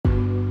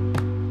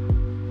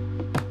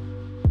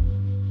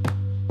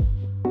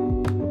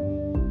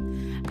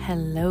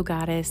Hello,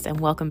 Goddess,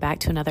 and welcome back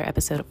to another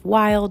episode of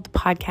Wild, the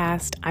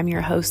podcast. I'm your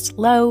host,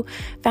 Lo,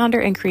 founder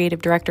and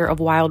creative director of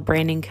Wild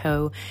Branding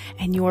Co.,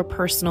 and your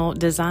personal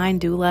design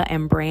doula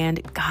and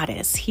brand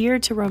goddess, here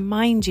to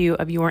remind you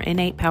of your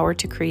innate power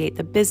to create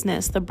the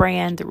business, the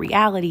brand, the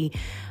reality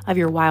of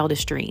your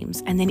wildest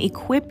dreams, and then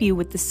equip you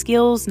with the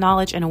skills,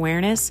 knowledge, and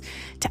awareness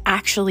to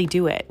actually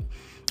do it.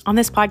 On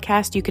this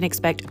podcast, you can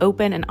expect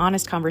open and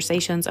honest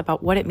conversations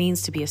about what it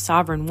means to be a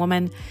sovereign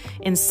woman,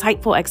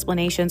 insightful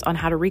explanations on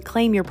how to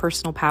reclaim your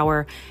personal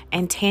power,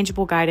 and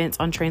tangible guidance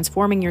on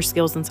transforming your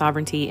skills and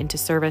sovereignty into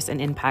service and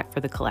impact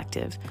for the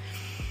collective.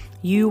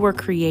 You were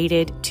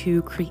created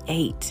to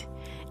create,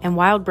 and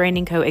Wild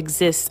Branding Co.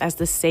 exists as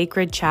the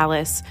sacred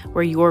chalice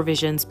where your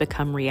visions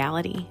become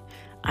reality.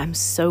 I'm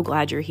so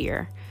glad you're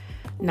here.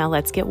 Now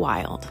let's get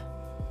wild.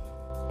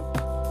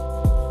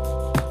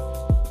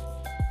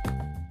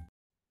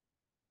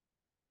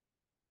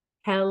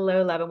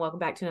 Hello, love, and welcome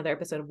back to another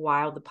episode of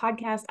Wild, the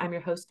podcast. I'm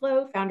your host,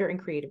 Lo, founder and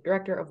creative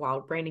director of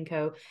Wild Branding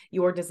Co.,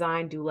 your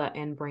design doula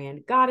and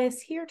brand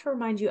goddess, here to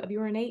remind you of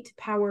your innate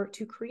power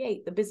to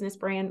create the business,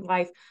 brand,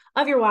 life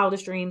of your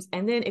wildest dreams,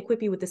 and then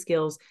equip you with the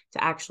skills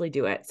to actually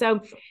do it.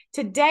 So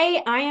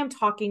today I am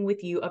talking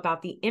with you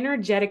about the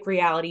energetic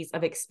realities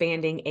of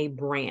expanding a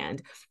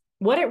brand,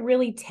 what it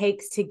really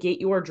takes to get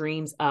your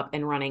dreams up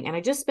and running. And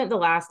I just spent the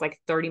last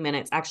 30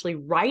 minutes actually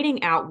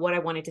writing out what I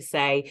wanted to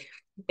say.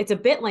 It's a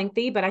bit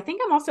lengthy, but I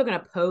think I'm also going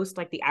to post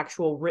the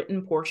actual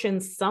written portion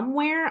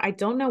somewhere. I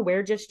don't know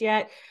where just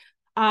yet.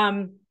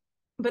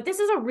 But this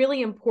is a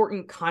really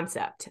important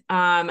concept.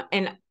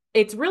 And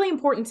it's really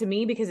important to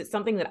me because it's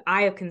something that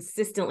I have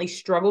consistently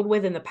struggled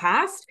with in the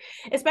past,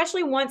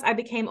 especially once I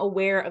became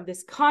aware of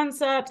this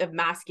concept of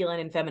masculine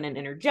and feminine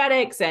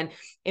energetics and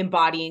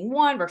embodying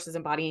one versus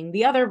embodying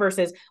the other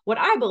versus what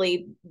I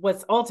believe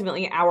was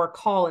ultimately our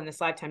call in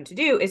this lifetime to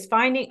do is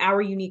finding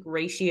our unique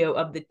ratio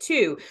of the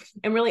two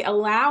and really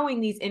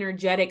allowing these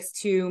energetics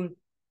to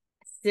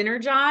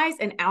synergize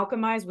and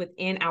alchemize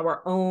within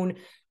our own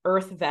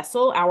earth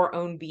vessel, our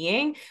own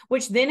being,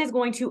 which then is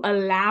going to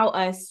allow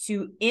us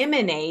to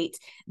emanate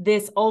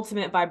this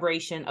ultimate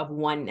vibration of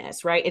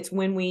oneness, right? It's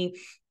when we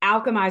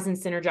alchemize and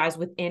synergize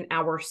within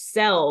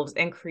ourselves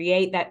and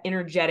create that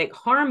energetic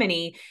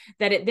harmony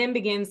that it then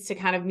begins to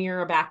kind of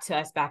mirror back to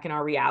us back in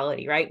our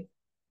reality, right?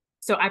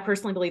 So I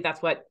personally believe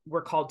that's what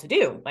we're called to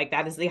do.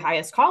 That is the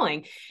highest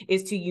calling,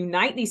 is to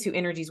unite these two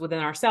energies within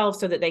ourselves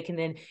so that they can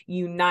then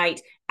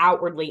unite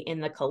outwardly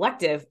in the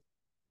collective.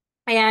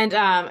 And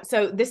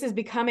so this is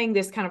becoming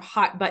this kind of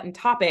hot button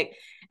topic.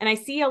 And I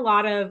see a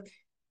lot of,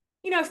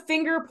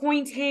 finger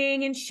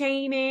pointing and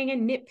shaming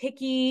and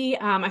nitpicky.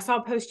 I saw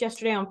a post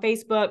yesterday on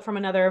Facebook from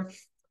another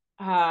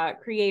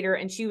creator,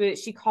 and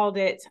she called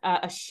it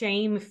a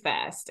shame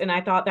fest. And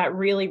I thought that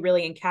really,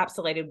 really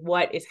encapsulated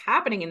what is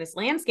happening in this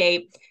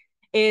landscape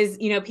is,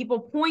 people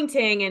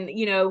pointing and,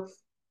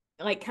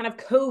 kind of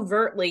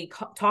covertly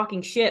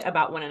talking shit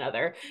about one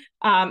another.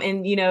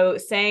 And,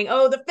 saying,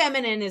 oh, the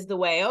feminine is the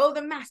way. Oh,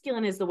 the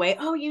masculine is the way.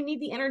 Oh, you need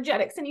the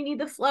energetics and you need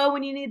the flow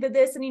and you need the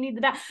this and you need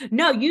the that.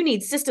 No, you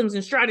need systems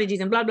and strategies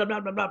and blah, blah,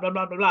 blah, blah, blah, blah,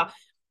 blah, blah, blah.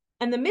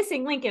 And the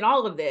missing link in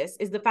all of this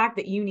is the fact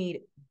that you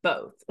need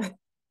both.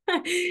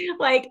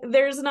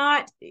 It's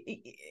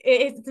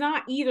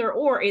not either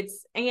or,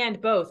 it's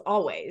and both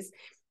always.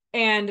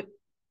 And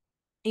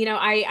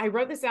I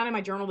wrote this down in my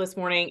journal this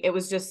morning. It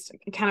was just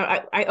kind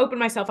of, I open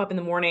myself up in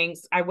the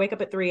mornings. I wake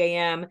up at 3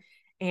 a.m.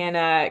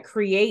 and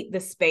create the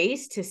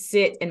space to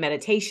sit in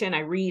meditation.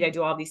 I read, I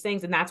do all these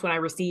things. And that's when I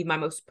receive my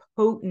most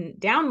potent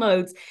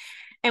downloads.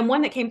 And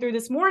one that came through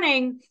this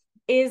morning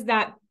is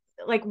that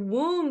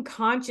womb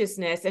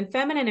consciousness and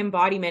feminine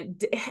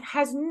embodiment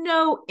has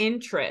no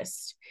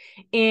interest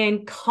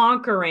in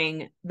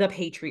conquering the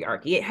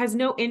patriarchy. It has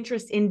no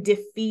interest in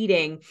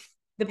defeating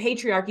the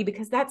patriarchy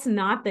because that's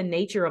not the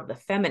nature of the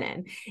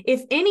feminine.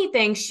 If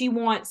anything, she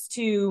wants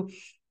to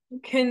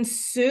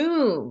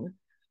consume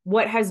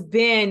what has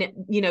been,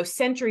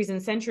 centuries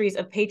and centuries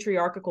of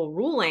patriarchal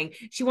ruling.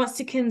 She wants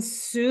to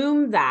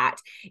consume that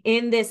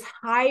in this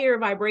higher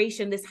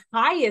vibration, this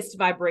highest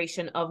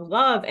vibration of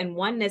love and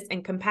oneness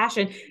and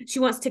compassion. She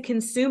wants to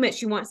consume it.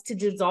 She wants to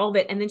dissolve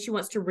it. And then she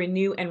wants to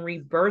renew and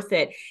rebirth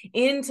it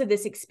into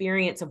this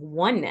experience of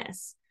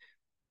oneness.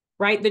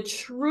 Right? The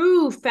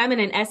true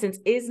feminine essence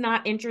is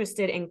not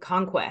interested in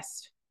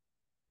conquest.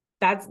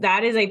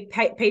 That is a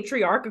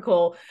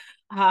patriarchal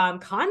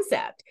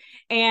concept.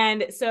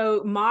 And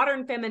so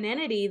modern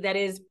femininity that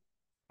is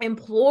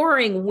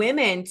imploring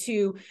women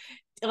to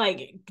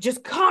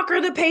just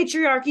conquer the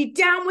patriarchy,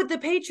 down with the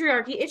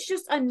patriarchy. It's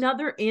just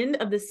another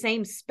end of the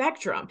same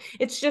spectrum.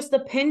 It's just the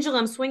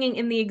pendulum swinging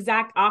in the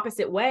exact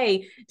opposite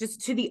way,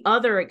 just to the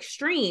other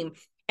extreme.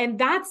 And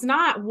that's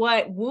not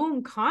what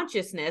womb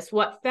consciousness,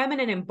 what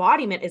feminine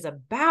embodiment is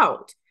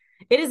about.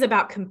 It is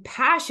about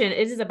compassion.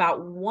 It is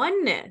about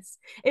oneness.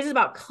 It is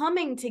about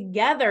coming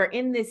together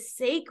in this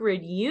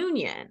sacred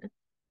union.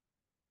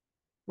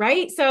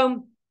 Right?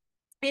 So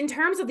in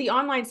terms of the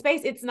online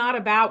space, it's not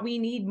about we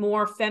need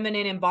more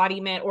feminine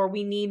embodiment or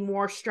we need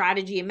more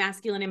strategy and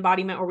masculine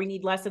embodiment or we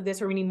need less of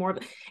this or we need more.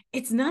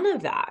 It's none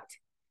of that.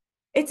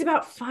 It's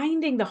about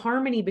finding the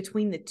harmony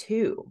between the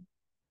two,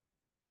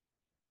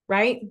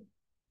 right?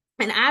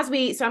 And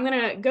so I'm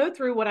going to go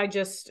through what I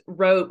just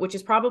wrote, which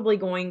is probably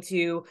going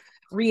to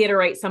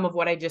reiterate some of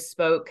what I just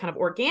spoke kind of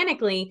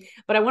organically,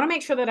 but I want to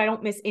make sure that I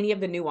don't miss any of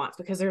the nuance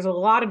because there's a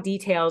lot of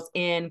details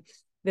in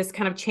this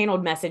kind of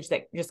channeled message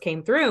that just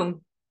came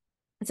through.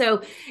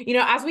 So,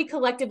 as we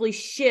collectively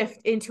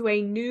shift into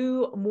a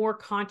new, more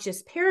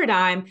conscious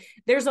paradigm,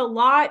 there's a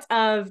lot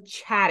of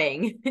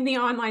chatting in the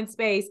online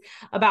space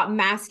about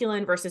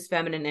masculine versus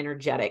feminine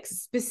energetics,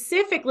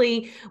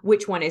 specifically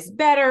which one is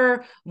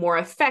better, more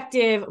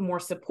effective, more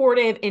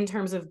supportive in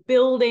terms of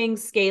building,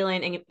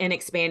 scaling, and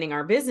expanding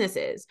our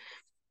businesses.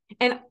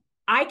 And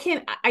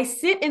I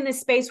sit in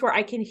this space where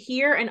I can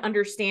hear and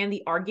understand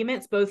the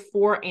arguments both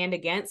for and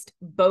against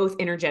both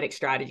energetic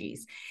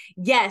strategies.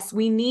 Yes,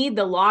 we need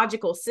the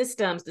logical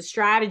systems, the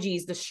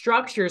strategies, the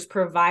structures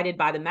provided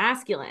by the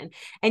masculine.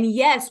 And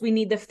yes, we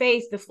need the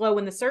faith, the flow,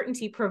 and the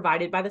certainty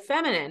provided by the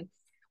feminine.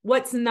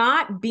 What's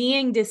not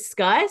being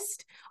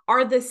discussed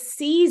are the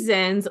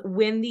seasons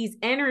when these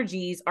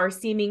energies are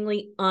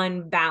seemingly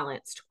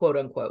unbalanced, quote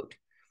unquote.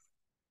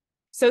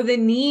 So the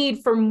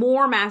need for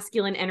more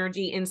masculine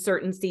energy in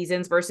certain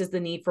seasons versus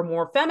the need for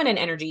more feminine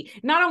energy,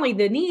 not only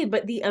the need,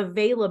 but the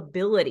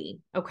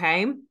availability.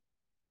 Okay.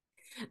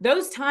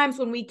 Those times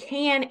when we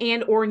can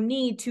and or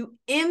need to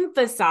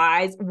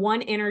emphasize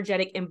one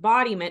energetic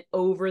embodiment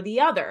over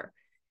the other.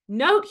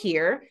 Note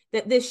here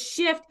that this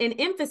shift in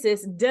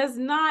emphasis does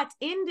not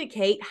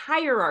indicate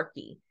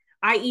hierarchy,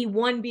 i.e.,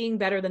 one being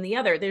better than the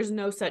other. There's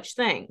no such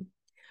thing.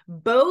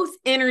 Both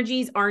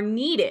energies are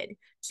needed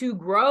to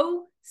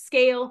grow,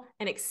 scale,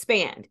 and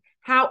expand.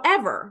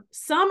 However,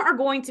 some are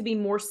going to be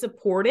more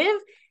supportive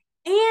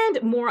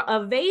and more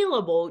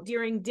available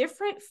during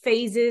different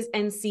phases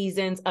and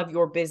seasons of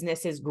your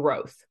business's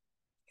growth.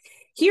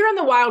 Here in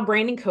the Wild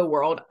Branding Co.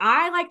 world,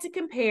 I like to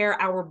compare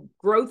our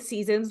growth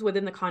seasons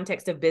within the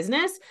context of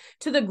business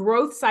to the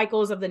growth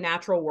cycles of the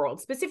natural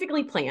world,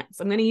 specifically plants.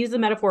 I'm going to use the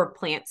metaphor of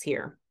plants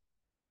here.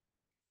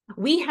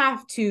 We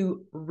have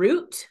to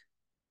root,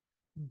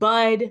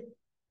 bud,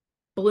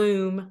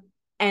 bloom,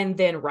 and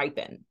then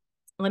ripen.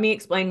 Let me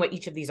explain what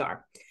each of these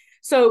are.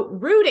 So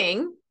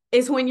rooting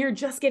is when you're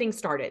just getting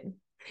started.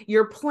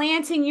 You're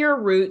planting your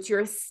roots.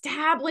 You're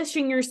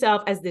establishing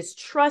yourself as this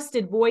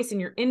trusted voice in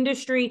your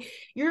industry.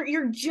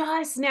 You're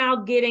just now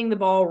getting the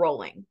ball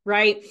rolling,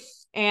 right?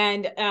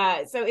 And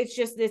so it's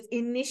just this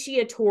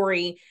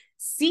initiatory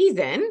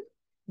season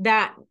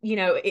that,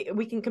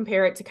 we can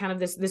compare it to kind of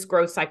this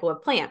growth cycle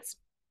of plants.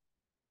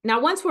 Now,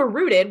 once we're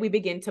rooted, we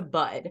begin to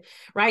bud,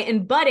 right?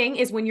 And budding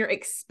is when you're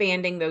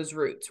expanding those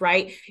roots,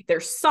 right? They're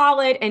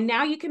solid. And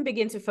now you can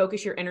begin to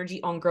focus your energy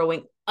on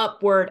growing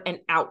upward and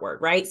outward,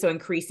 right? So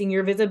increasing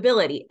your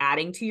visibility,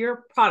 adding to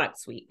your product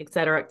suite, et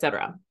cetera, et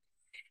cetera.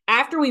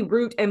 After we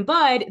root and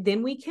bud,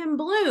 then we can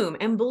bloom.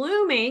 And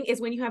blooming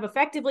is when you have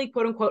effectively,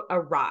 quote unquote,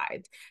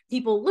 arrived.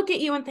 People look at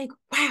you and think,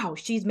 wow,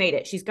 she's made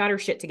it. She's got her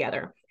shit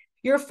together.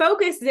 Your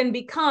focus then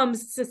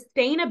becomes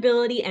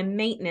sustainability and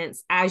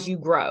maintenance as you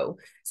grow.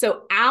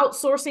 So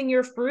outsourcing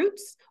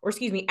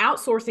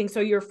so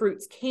your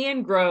fruits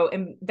can grow.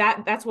 And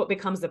that's what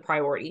becomes the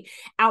priority.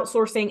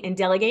 Outsourcing and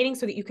delegating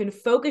so that you can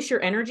focus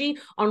your energy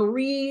on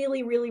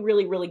really, really,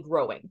 really, really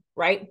growing,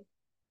 right?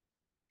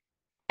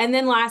 And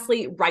then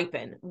lastly,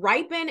 ripen.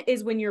 Ripen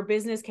is when your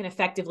business can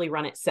effectively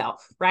run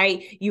itself,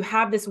 right? You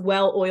have this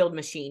well-oiled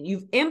machine.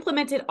 You've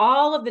implemented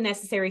all of the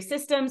necessary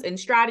systems and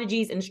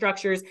strategies and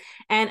structures.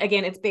 And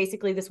again, it's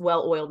basically this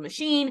well-oiled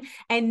machine.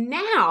 And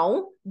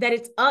now that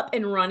it's up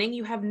and running,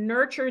 you have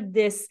nurtured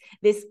this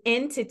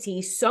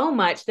entity so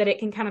much that it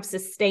can kind of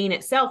sustain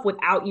itself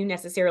without you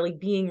necessarily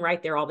being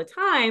right there all the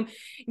time.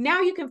 Now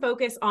you can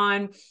focus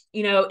on,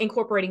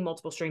 incorporating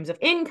multiple streams of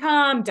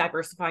income,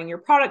 diversifying your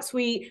product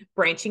suite,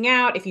 branching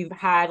out. If you've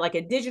had like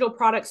a digital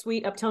product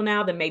suite up till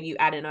now, then maybe you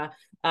add in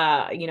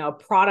a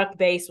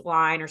product-based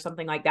line or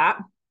something like that.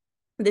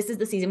 This is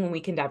the season when we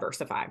can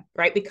diversify,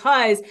 right?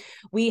 Because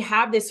we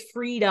have this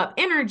freed up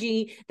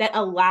energy that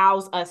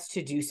allows us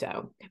to do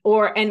so.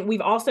 And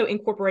we've also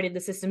incorporated the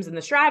systems and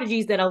the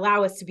strategies that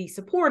allow us to be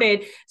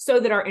supported so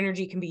that our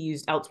energy can be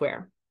used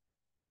elsewhere.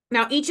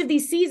 Now, each of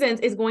these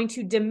seasons is going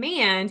to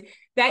demand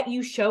that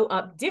you show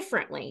up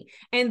differently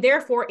and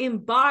therefore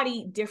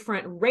embody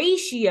different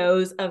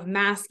ratios of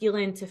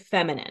masculine to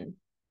feminine.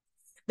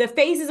 The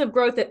phases of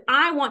growth that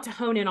I want to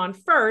hone in on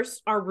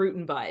first are root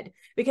and bud,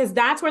 because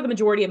that's where the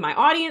majority of my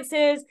audience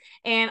is.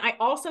 And I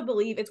also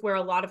believe it's where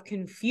a lot of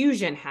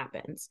confusion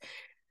happens.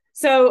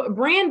 So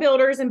brand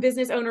builders and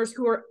business owners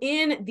who are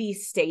in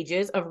these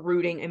stages of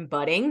rooting and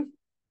budding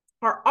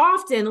are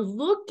often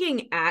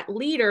looking at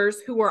leaders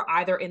who are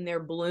either in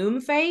their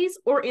bloom phase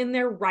or in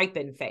their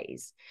ripen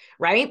phase,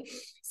 right?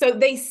 So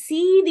they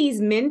see these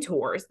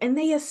mentors and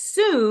they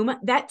assume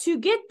that to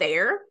get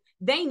there,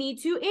 they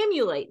need to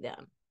emulate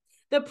them.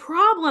 The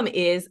problem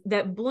is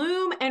that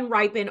bloom and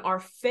ripen are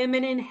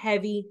feminine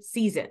heavy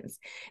seasons.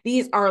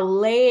 These are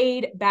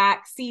laid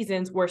back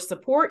seasons where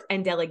support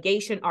and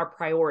delegation are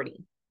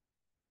priority,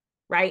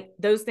 right?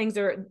 Those things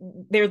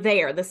they're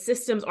there. The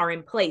systems are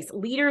in place.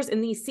 Leaders in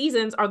these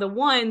seasons are the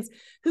ones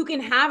who can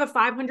have a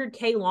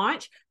 500K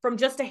launch from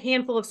just a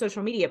handful of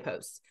social media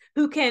posts,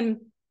 who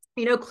can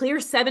clear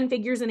 7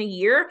 figures in a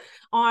year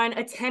on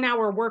a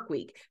 10-hour work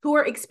week, who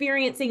are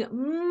experiencing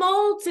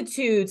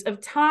multitudes of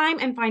time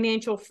and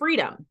financial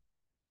freedom,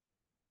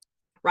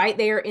 right?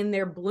 They are in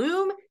their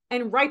bloom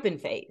and ripen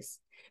phase.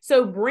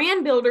 So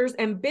brand builders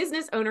and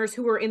business owners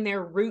who are in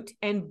their root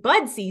and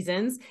bud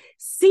seasons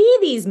see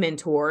these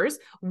mentors,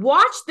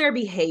 watch their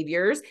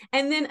behaviors,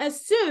 and then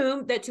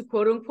assume that to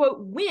quote unquote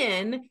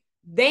win,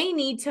 they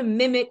need to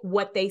mimic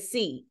what they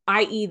see,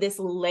 i.e. this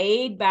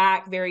laid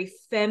back, very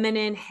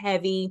feminine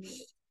heavy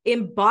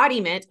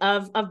embodiment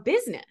of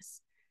business,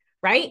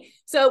 right?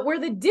 So where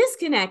the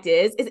disconnect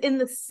is in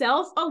the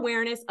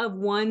self-awareness of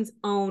one's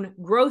own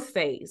growth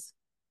phase.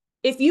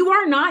 If you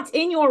are not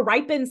in your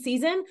ripen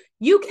season,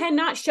 you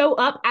cannot show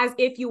up as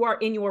if you are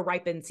in your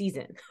ripen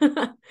season,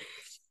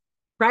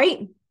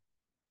 right?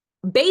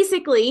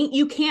 Basically,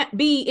 you can't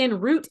be in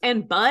root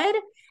and bud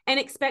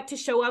and expect to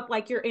show up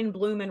like you're in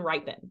bloom and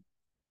ripen.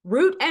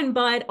 Root and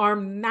bud are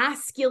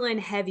masculine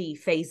heavy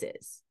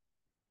phases.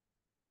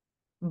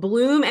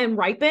 Bloom and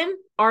ripen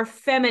are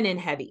feminine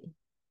heavy.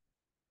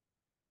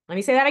 Let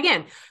me say that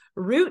again.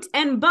 Root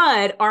and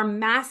bud are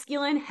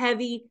masculine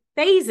heavy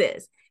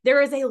phases.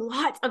 There is a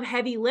lot of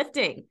heavy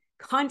lifting,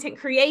 content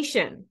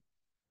creation.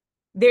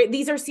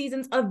 These are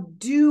seasons of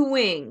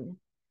doing.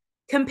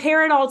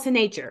 Compare it all to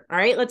nature. All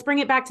right, let's bring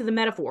it back to the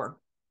metaphor.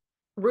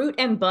 Root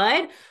and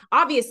bud.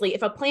 Obviously,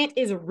 if a plant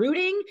is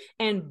rooting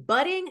and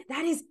budding,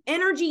 that is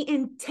energy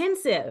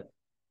intensive.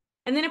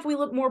 And then if we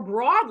look more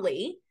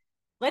broadly,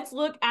 let's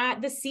look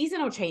at the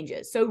seasonal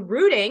changes. So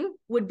rooting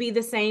would be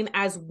the same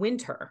as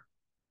winter.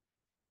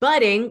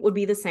 Budding would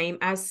be the same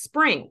as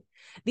spring.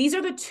 These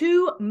are the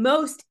two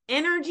most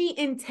energy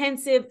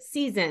intensive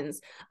seasons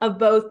of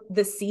both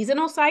the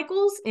seasonal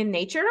cycles in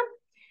nature.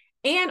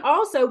 And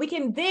also we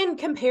can then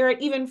compare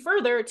it even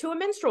further to a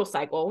menstrual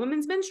cycle, a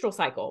women's menstrual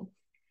cycle.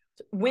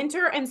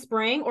 Winter and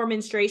spring, or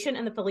menstruation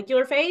and the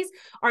follicular phase,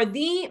 are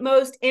the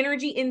most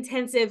energy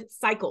intensive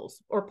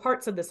cycles, or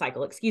parts of the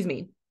cycle, excuse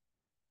me.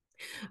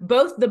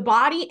 Both the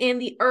body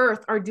and the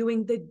earth are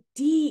doing the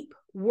deep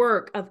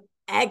work of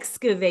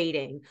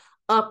excavating,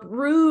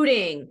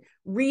 uprooting,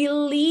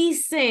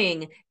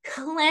 releasing,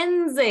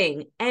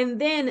 cleansing,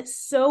 and then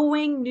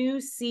sowing new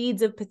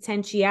seeds of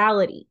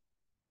potentiality.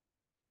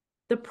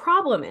 The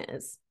problem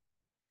is,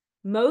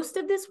 most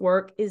of this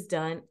work is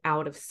done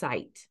out of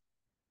sight,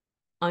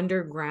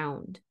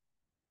 underground,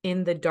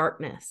 in the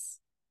darkness.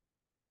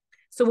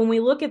 So when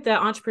we look at the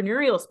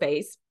entrepreneurial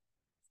space,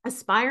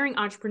 aspiring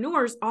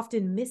entrepreneurs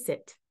often miss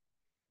it.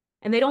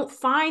 And they don't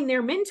find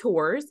their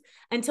mentors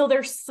until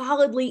they're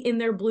solidly in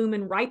their bloom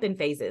and ripen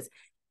phases,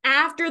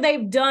 after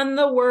they've done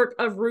the work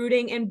of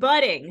rooting and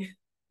budding.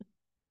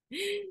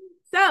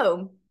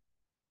 So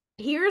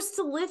here's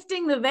to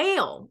lifting the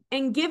veil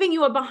and giving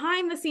you a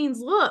behind the scenes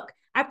look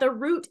at the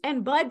root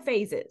and bud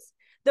phases,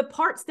 the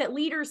parts that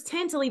leaders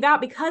tend to leave out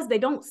because they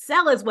don't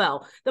sell as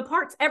well, the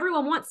parts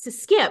everyone wants to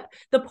skip,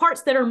 the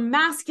parts that are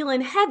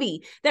masculine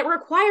heavy, that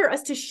require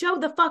us to show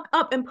the fuck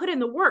up and put in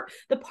the work,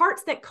 the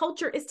parts that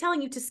culture is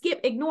telling you to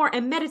skip, ignore,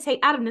 and meditate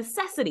out of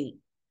necessity.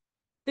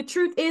 The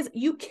truth is,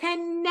 you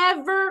can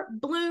never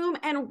bloom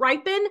and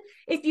ripen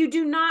if you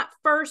do not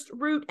first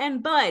root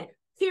and bud,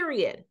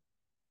 period.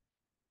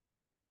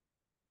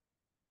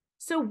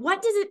 So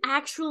what does it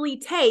actually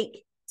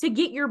take to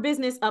get your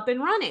business up and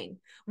running?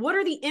 What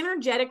are the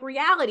energetic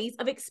realities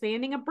of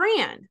expanding a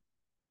brand?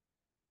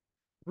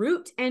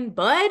 Root and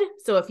bud.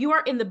 So if you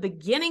are in the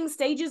beginning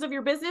stages of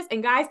your business,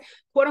 and guys,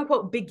 quote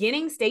unquote,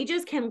 beginning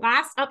stages can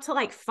last up to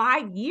like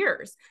 5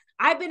 years.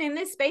 I've been in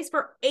this space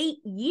for 8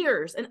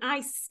 years and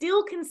I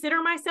still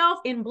consider myself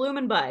in bloom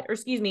and bud, or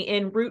excuse me,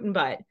 in root and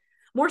bud,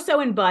 more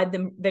so in bud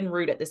than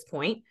root at this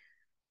point.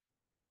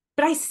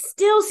 But I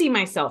still see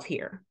myself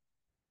here.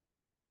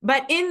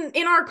 But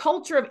in our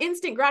culture of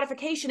instant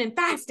gratification and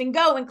fast and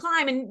go and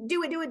climb and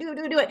do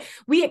it,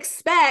 we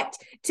expect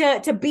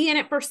to be in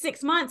it for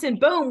 6 months and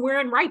boom,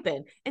 we're in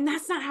ripen. And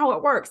that's not how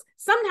it works.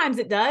 Sometimes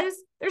it does.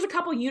 There's a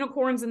couple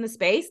unicorns in the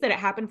space that it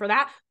happened for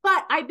that.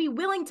 But I'd be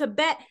willing to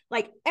bet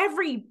like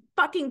every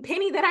fucking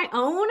penny that I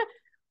own,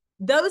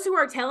 those who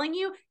are telling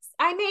you,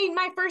 I made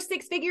my first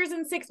 6 figures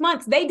in 6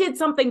 months, they did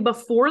something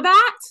before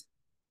that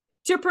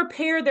to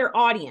prepare their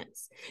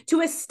audience,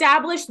 to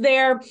establish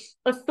their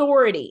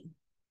authority.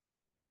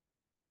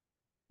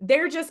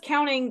 They're just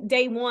counting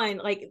day one,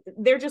 like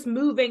they're just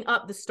moving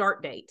up the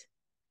start date.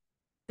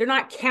 They're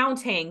not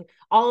counting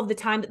all of the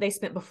time that they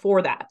spent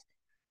before that.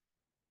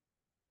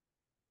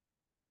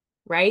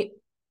 Right?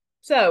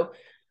 So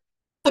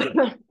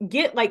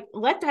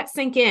let that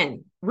sink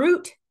in.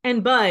 Root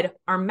and bud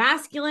are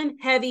masculine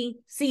heavy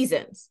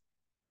seasons.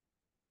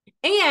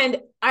 And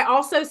I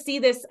also see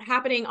this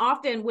happening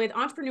often with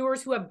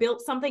entrepreneurs who have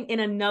built something in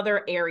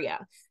another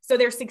area. So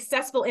they're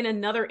successful in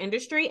another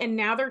industry, and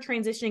now they're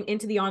transitioning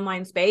into the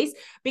online space.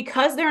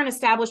 Because they're an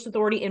established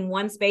authority in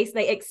one space,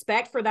 they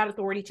expect for that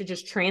authority to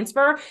just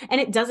transfer. And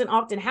it doesn't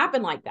often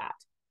happen like that.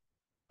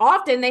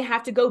 Often they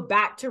have to go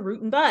back to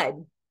root and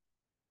bud,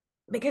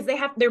 because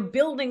they're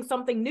building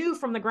something new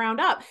from the ground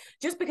up.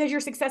 Just because you're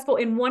successful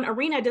in one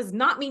arena does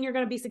not mean you're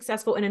going to be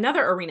successful in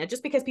another arena.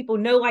 Just because people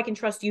know, like, and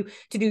trust you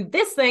to do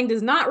this thing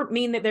does not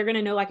mean that they're going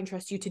to know, like, and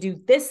trust you to do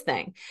this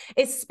thing,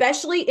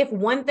 especially if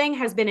one thing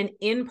has been an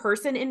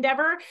in-person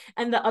endeavor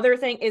and the other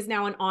thing is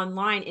now an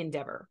online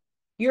endeavor.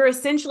 You're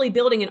essentially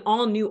building an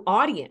all new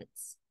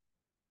audience,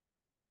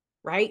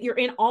 right? You're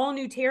in all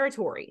new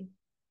territory.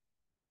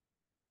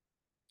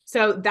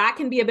 So that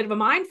can be a bit of a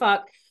mind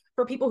fuck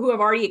for people who have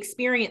already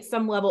experienced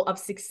some level of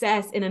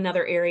success in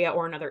another area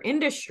or another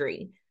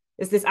industry.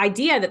 Is this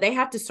idea that they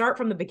have to start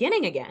from the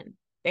beginning again.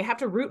 They have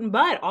to root and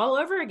bud all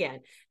over again.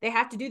 They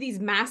have to do these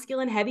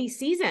masculine heavy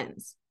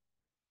seasons.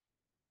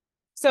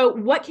 So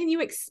what can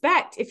you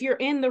expect if you're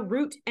in the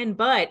root and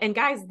bud? And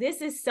guys,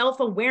 this is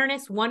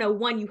self-awareness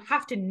 101. You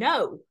have to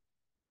know,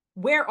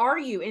 where are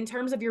you in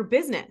terms of your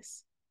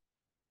business?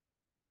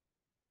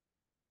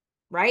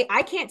 Right?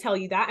 I can't tell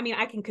you that. I mean,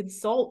 I can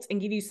consult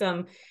and give you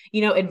some,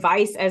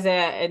 advice as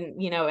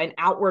an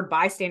outward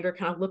bystander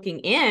kind of looking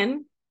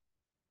in,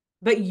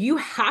 but you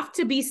have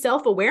to be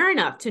self-aware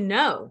enough to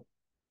know,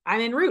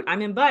 I'm in root,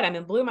 I'm in bud, I'm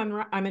in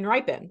bloom, I'm in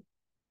ripen.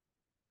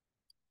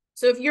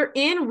 So if you're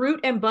in root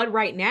and bud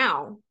right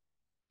now,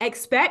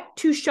 expect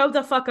to show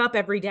the fuck up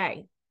every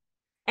day.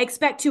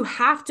 Expect to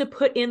have to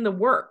put in the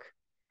work.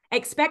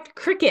 Expect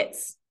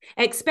crickets.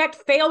 Expect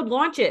failed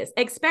launches,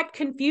 expect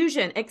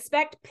confusion,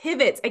 expect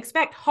pivots,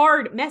 expect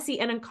hard, messy,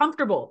 and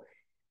uncomfortable.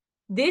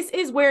 This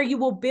is where you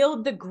will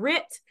build the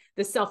grit,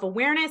 the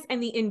self-awareness,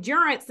 and the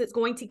endurance that's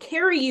going to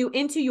carry you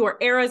into your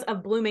eras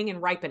of blooming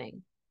and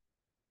ripening.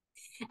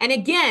 And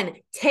again,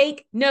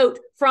 take note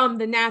from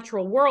the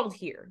natural world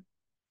here.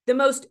 The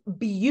most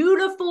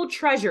beautiful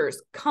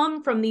treasures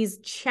come from these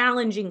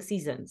challenging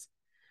seasons.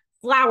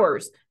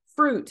 Flowers,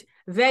 fruit,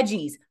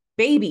 veggies,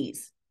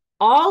 babies.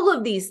 All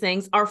of these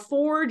things are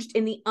forged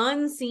in the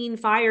unseen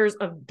fires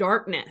of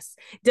darkness,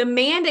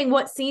 demanding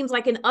what seems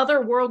like an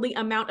otherworldly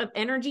amount of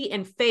energy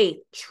and faith,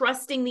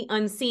 trusting the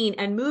unseen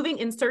and moving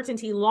in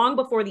certainty long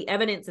before the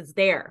evidence is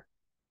there.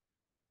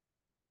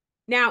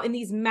 Now, in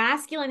these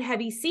masculine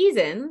heavy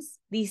seasons,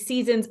 these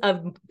seasons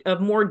of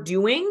more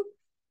doing,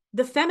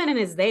 the feminine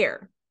is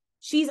there.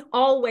 She's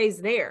always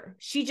there.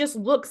 She just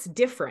looks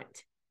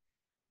different.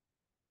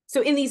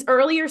 So in these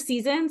earlier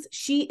seasons,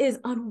 she is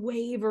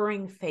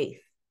unwavering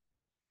faith.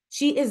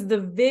 She is the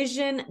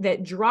vision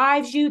that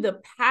drives you, the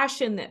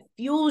passion that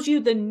fuels you,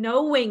 the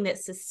knowing that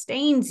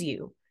sustains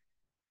you.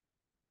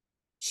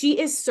 She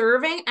is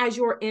serving as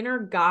your inner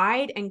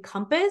guide and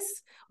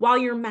compass while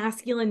your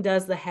masculine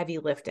does the heavy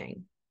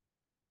lifting.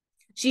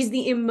 She's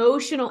the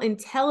emotional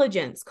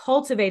intelligence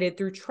cultivated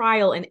through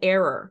trial and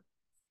error.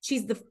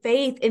 She's the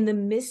faith in the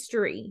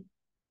mystery.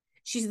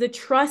 She's the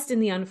trust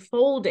in the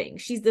unfolding.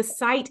 She's the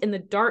sight in the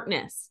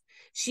darkness.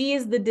 She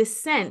is the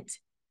descent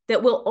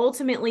that will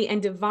ultimately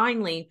and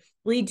divinely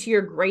lead to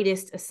your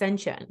greatest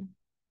ascension.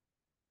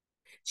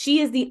 She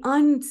is the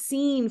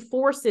unseen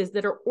forces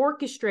that are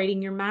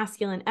orchestrating your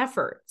masculine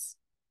efforts.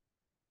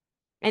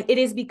 And it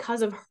is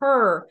because of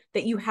her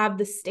that you have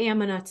the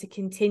stamina to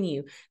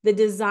continue, the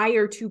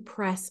desire to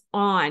press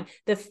on,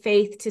 the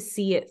faith to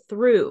see it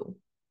through.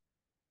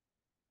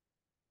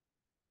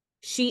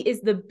 She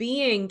is the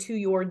being to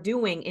your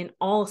doing in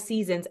all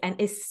seasons,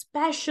 and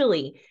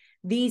especially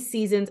these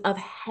seasons of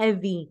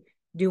heavy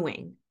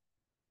doing.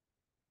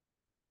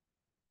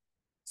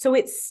 So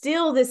it's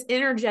still this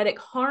energetic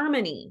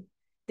harmony,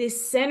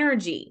 this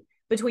synergy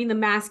between the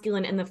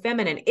masculine and the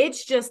feminine.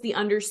 It's just the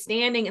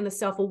understanding and the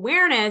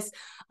self-awareness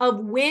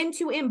of when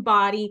to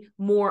embody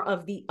more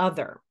of the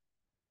other.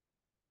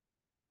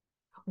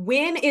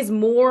 When is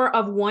more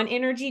of one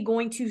energy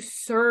going to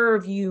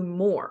serve you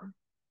more?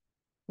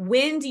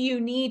 When do you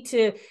need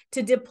to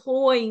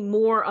deploy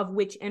more of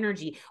which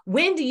energy?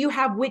 When do you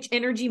have which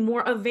energy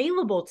more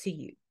available to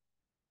you?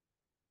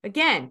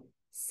 Again,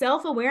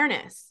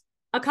 self-awareness,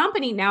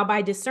 accompanied now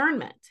by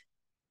discernment.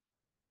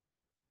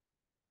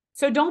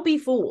 So don't be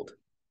fooled.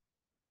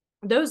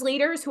 Those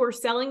leaders who are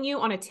selling you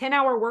on a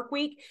 10-hour work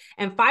week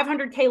and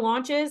 500K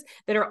launches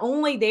that are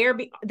only there,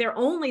 they're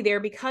only there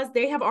because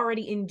they have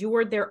already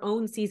endured their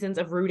own seasons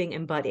of rooting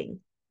and budding.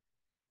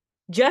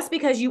 Just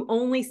because you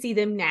only see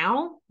them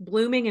now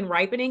blooming and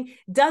ripening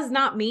does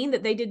not mean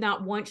that they did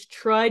not once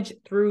trudge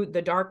through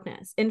the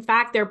darkness. In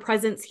fact, their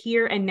presence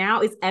here and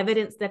now is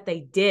evidence that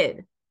they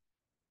did.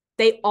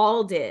 They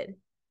all did.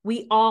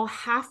 We all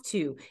have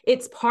to.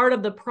 It's part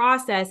of the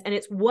process, and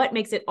it's what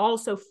makes it all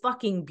so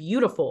fucking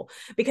beautiful,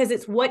 because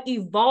it's what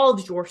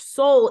evolves your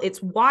soul. It's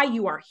why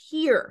you are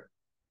here.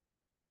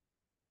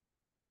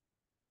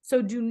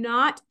 So do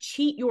not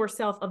cheat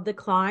yourself of the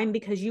climb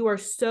because you are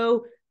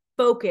so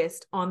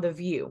focused on the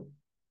view.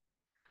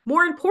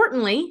 More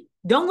importantly,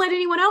 Don't let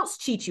anyone else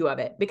cheat you of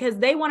it because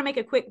they want to make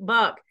a quick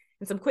buck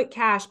and some quick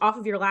cash off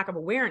of your lack of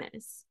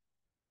awareness.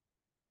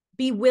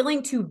 Be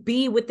willing to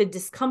be with the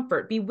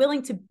discomfort. Be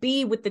willing to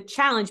be with the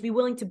challenge. Be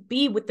willing to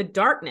be with the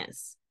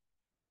darkness.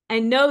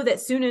 And know that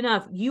soon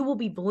enough, you will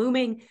be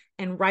blooming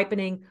and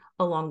ripening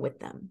along with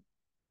them.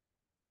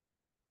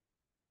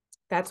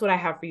 That's what I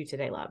have for you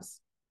today, loves.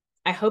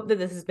 I hope that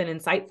this has been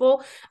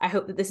insightful. I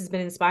hope that this has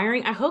been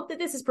inspiring. I hope that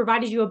this has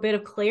provided you a bit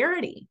of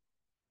clarity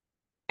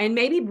and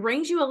maybe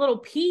brings you a little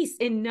peace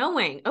in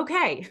knowing,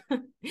 okay,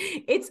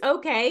 it's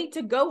okay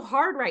to go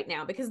hard right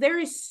now because there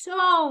is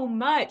so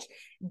much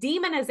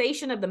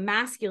demonization of the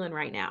masculine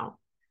right now.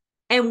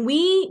 And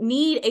we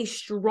need a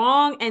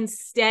strong and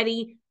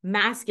steady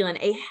masculine,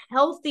 a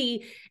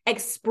healthy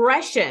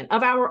expression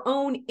of our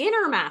own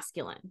inner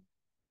masculine,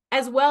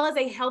 as well as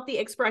a healthy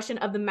expression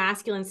of the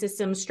masculine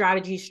systems,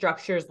 strategies,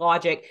 structures,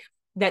 logic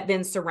that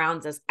then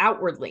surrounds us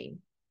outwardly.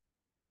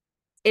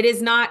 It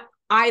is not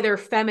either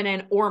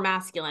feminine or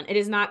masculine. It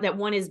is not that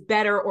one is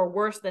better or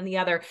worse than the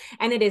other.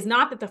 And it is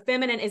not that the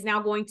feminine is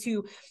now going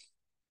to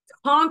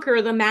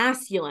conquer the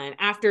masculine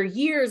after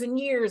years and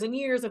years and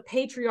years of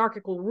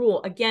patriarchal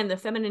rule. Again, the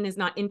feminine is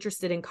not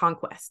interested in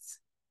conquests.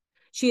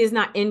 She is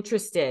not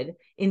interested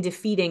in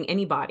defeating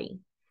anybody.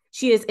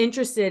 She is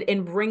interested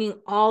in bringing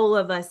all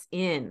of us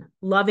in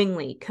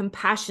lovingly,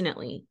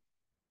 compassionately,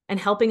 and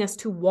helping us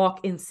to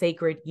walk in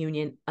sacred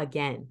union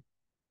again.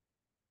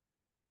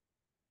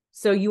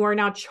 So you are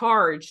now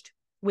charged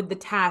with the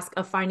task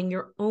of finding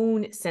your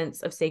own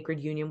sense of sacred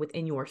union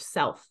within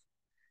yourself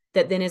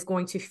that then is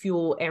going to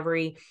fuel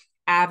every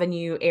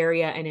avenue,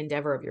 area, and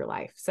endeavor of your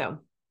life. So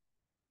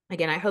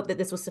again, I hope that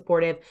this was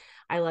supportive.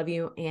 I love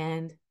you,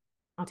 and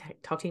I'll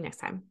talk to you next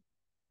time.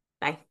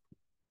 Bye.